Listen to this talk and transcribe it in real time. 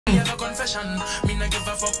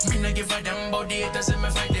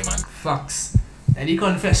Facts. Any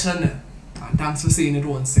confession, and thanks for saying it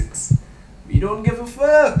 1-6. We don't give a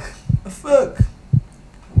fuck.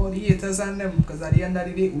 About the haters and them, because at the end of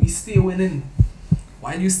the day, we stay winning.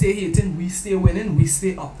 While you stay hating, we stay winning, we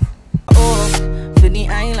stay up. Oh, for the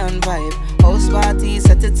island vibe, house party,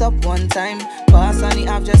 set it up one time. Pass on the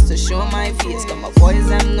app just to show my face. Cause my boys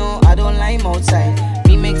them know I don't lie outside.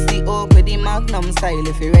 Me mix the oak with the magnum style.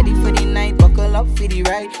 If you're ready for the night, buckle up for the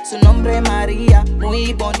ride. Su nombre Maria,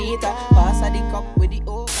 muy bonita. Pass on the cup with the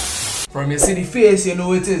oak. From your city face, you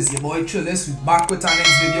know it is. Your boy Trillis, we back with our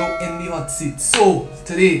next video in the hot seat. So,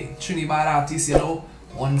 today, Trinidad artist, you know,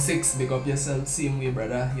 1-6, big up yourself, same way,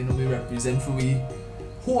 brother. You know, we represent for we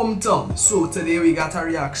hometown. So, today we got a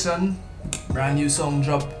reaction, brand new song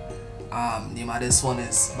drop. Name of this one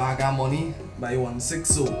is Bag of Money by 1-6.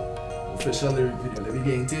 So, official lyric video. Let me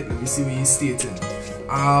get into it, let me see what he's stating.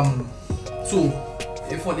 So,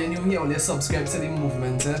 if you're new here, let's subscribe to the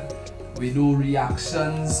movement. We do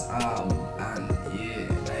reactions, and yeah,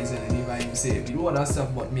 that is any vibe say. We do other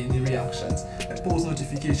stuff, but mainly reactions. A post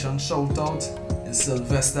notification shout out. It's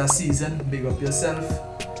Sylvester season. Big up yourself.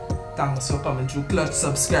 Thanks for coming through clutch,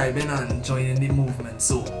 subscribing, and joining the movement.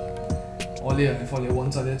 So, all here, if all you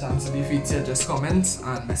want a chance to be featured, just comment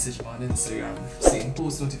and message on Instagram saying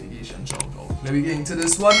post notification shout out. Let me get into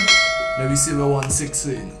this one. Let me see what 1-6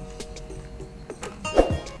 saying.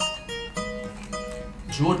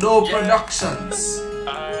 Jodo Productions.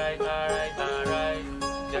 Alright.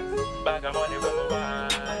 Yeah, bag of money when we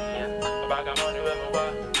want. Yeah, bag of money when we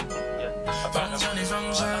want. Yeah, function is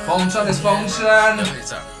function. Function is function.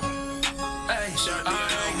 Hey,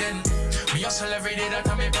 alright then. Me hustle every day, that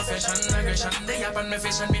my profession. Aggression, they up on my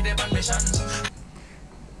face and me they on missions.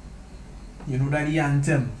 You know that the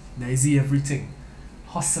anthem, that is everything.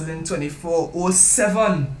 Hustling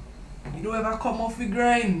 24/7. You don't ever come off the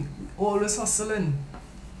grind. Always hustling.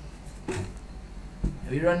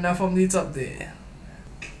 We run now from the top there.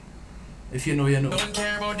 If you know, you know. Don't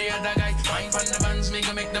care about the other guy. Fine from the bands, make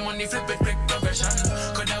the money flip it quick progression.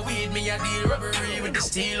 Could I weed me a deal robbery with the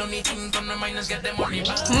steel? Only thing from the miners get the money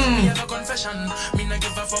back. Me have a confession. Me not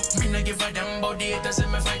give a fuck. Me not give a damn about the haters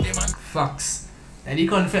and me fight them man. Facts. Any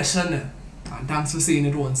confession, and thanks for saying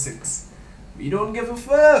it 1-6. We don't give a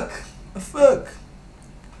fuck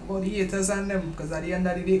about the haters and them, because at the end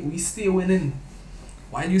of the day, we stay winning.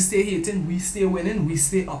 While you stay hating, we stay winning, we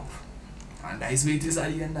stay up. And that's what it is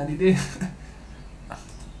at the end of the day.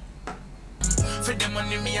 For the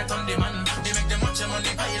money, me a ton demand. They make them much money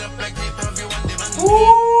pile up like pay-per-view on demand.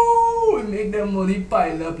 Ooh, we make them money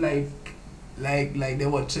pile up like they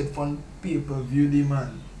watch it on pay-per-view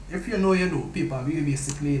demand. If you know, you know. Pay-per-view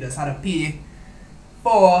basically just had to pay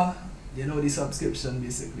for, you know, the subscription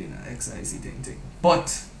basically, XIC thing.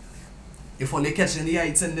 But if only catching the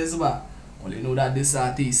heights in this bar, only know that this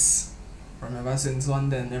artist from ever since one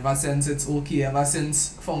then, ever since it's okay, ever since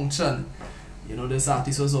function, you know, this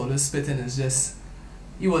artist was always spitting. It's just,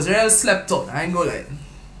 he was real slept on. I ain't gonna lie.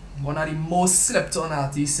 One of the most slept on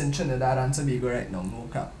artists in Trinidad and Tobago right now, no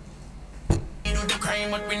cap. We do the crime,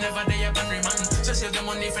 but we never day up and remand. So save the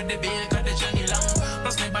money for the bill, cause the journey long.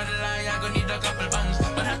 Plus me battle lie, I gonna need a couple bands.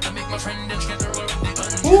 But have to make my friend them get a roll with the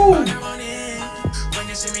guns. Bag of money. When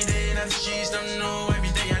you see me there, the streets don't know every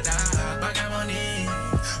day I die. Bag of money.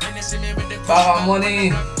 When you see me with the Bag of money.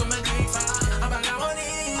 Bag of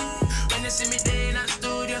money. When you see me there in the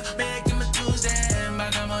studio, make him a Tuesday.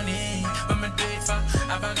 Bag of money. When me do it for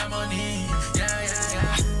a bag of money. Yeah.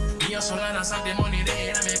 Me hustle and I suck the money there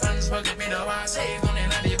in my pants pocket. Me don't want to save money in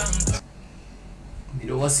the bank. Me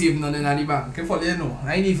don't want to save nothing in the bank. If all you know,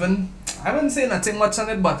 I haven't say nothing much on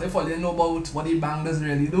it, but if all you know about what the bank does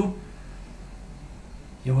really do,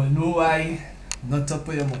 you will know why not to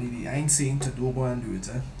put your money there. I ain't saying to do go and do it,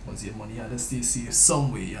 because your money has to stay safe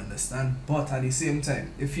some way, you understand? But at the same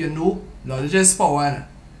time, if you know, knowledge is power.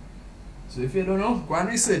 So if you don't know, go and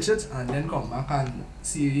research it and then come back and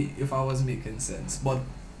see if I was making sense. But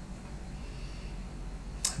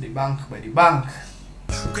the bank by the bank.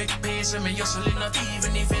 Quick pace when me hustling, not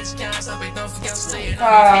even if it's can't stop it, don't forget staying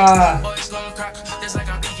on my feet. Boys call crack, just like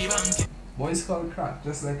a piggy bank. Boys call crack,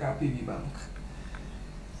 just like a piggy bank.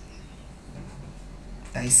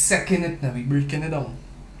 Dissecting it now, we breaking it down.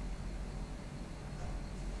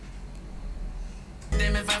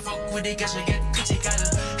 Them if I fuck with the cash, I get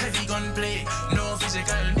critical. Heavy gunplay, no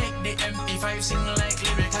physical. Make the MP5 sing like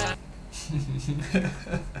lyrical.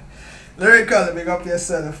 Lyrical, big up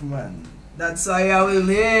yourself, man. That's why I will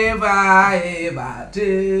never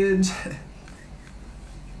change.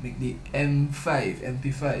 Make the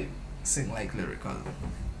MP5 sing like lyrical.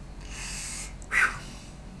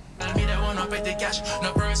 want no petty cash,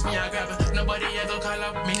 no purse me I grab. Nobody ever call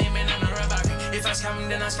up me name in a robbery. If I scam,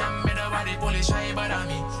 then I scam. Me the body police shy bother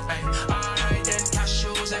me. Alright then, cash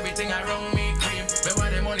shoes, everything around me cream. But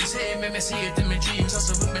what the money say, me see it in my dreams.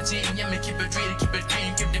 Also with my team, yeah me keep it real, keep it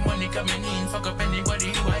clean, keep the money coming in. Fuck up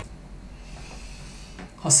anybody who I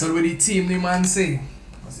hustle with the team, the man say.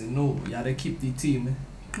 I say no, you gotta keep the team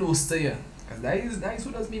close to you. Because that is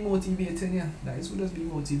who does be motivating you. That is who does be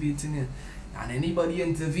motivating you. And anybody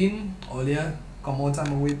intervene, all you come out of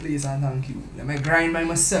my way, please, and thank you. Let me grind by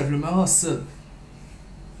myself, let me hustle.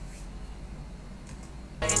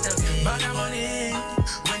 bag of money.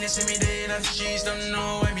 When you see me there in the streets, don't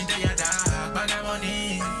know why me there, dog. Bag of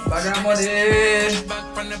money. Bag of money.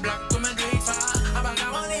 Back from the block, come and do it for a bag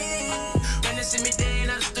of money. When you see me there in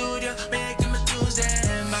the studio, make them a Tuesday.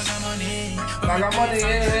 Bag of money. Bag of money.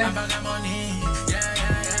 Bag of money. Yeah,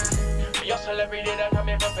 yeah, yeah. Your celebrity that have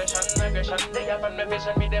me profession, aggression. They have on my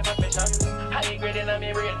vision, me their profession. High grade in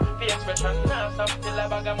my brain, the expression. Now stop till a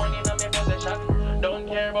bag of money in my possession. Don't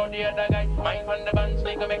care about the other guy. Mind on the bands,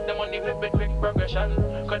 make the money flip with quick progression.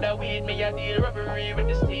 Could I weed me a deal robbery with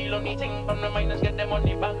the steel? Only thing from the miners get the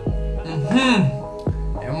money back.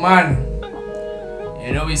 Yeah, man.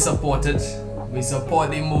 You know we support it. We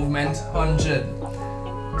support the movement 100.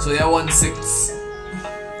 So yeah, 1/6.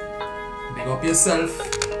 Big up yourself.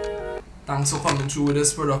 Thanks for coming through with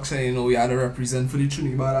this production. You know we had to represent for the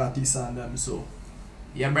Trinidad artists and them. So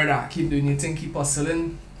yeah, brother, keep doing your thing, keep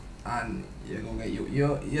hustling, and you're gonna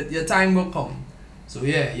get your time will come. So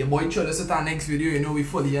yeah, your boy showed us with our next video. You know we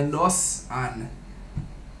fully endorse, and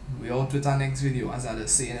we out with our next video. As I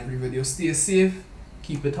just say in every video, stay safe,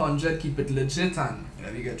 keep it 100, keep it legit, and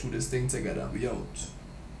let me get through this thing together. We out.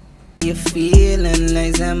 You feeling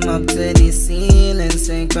like I'm up to the ceiling,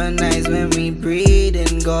 synchronize when we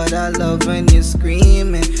breathing. God, I love when you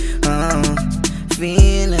screaming.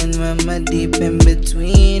 Feeling when I'm deep in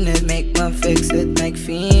between it, make my fix it like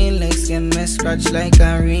Phoenix, get me scratch like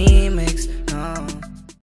a remix.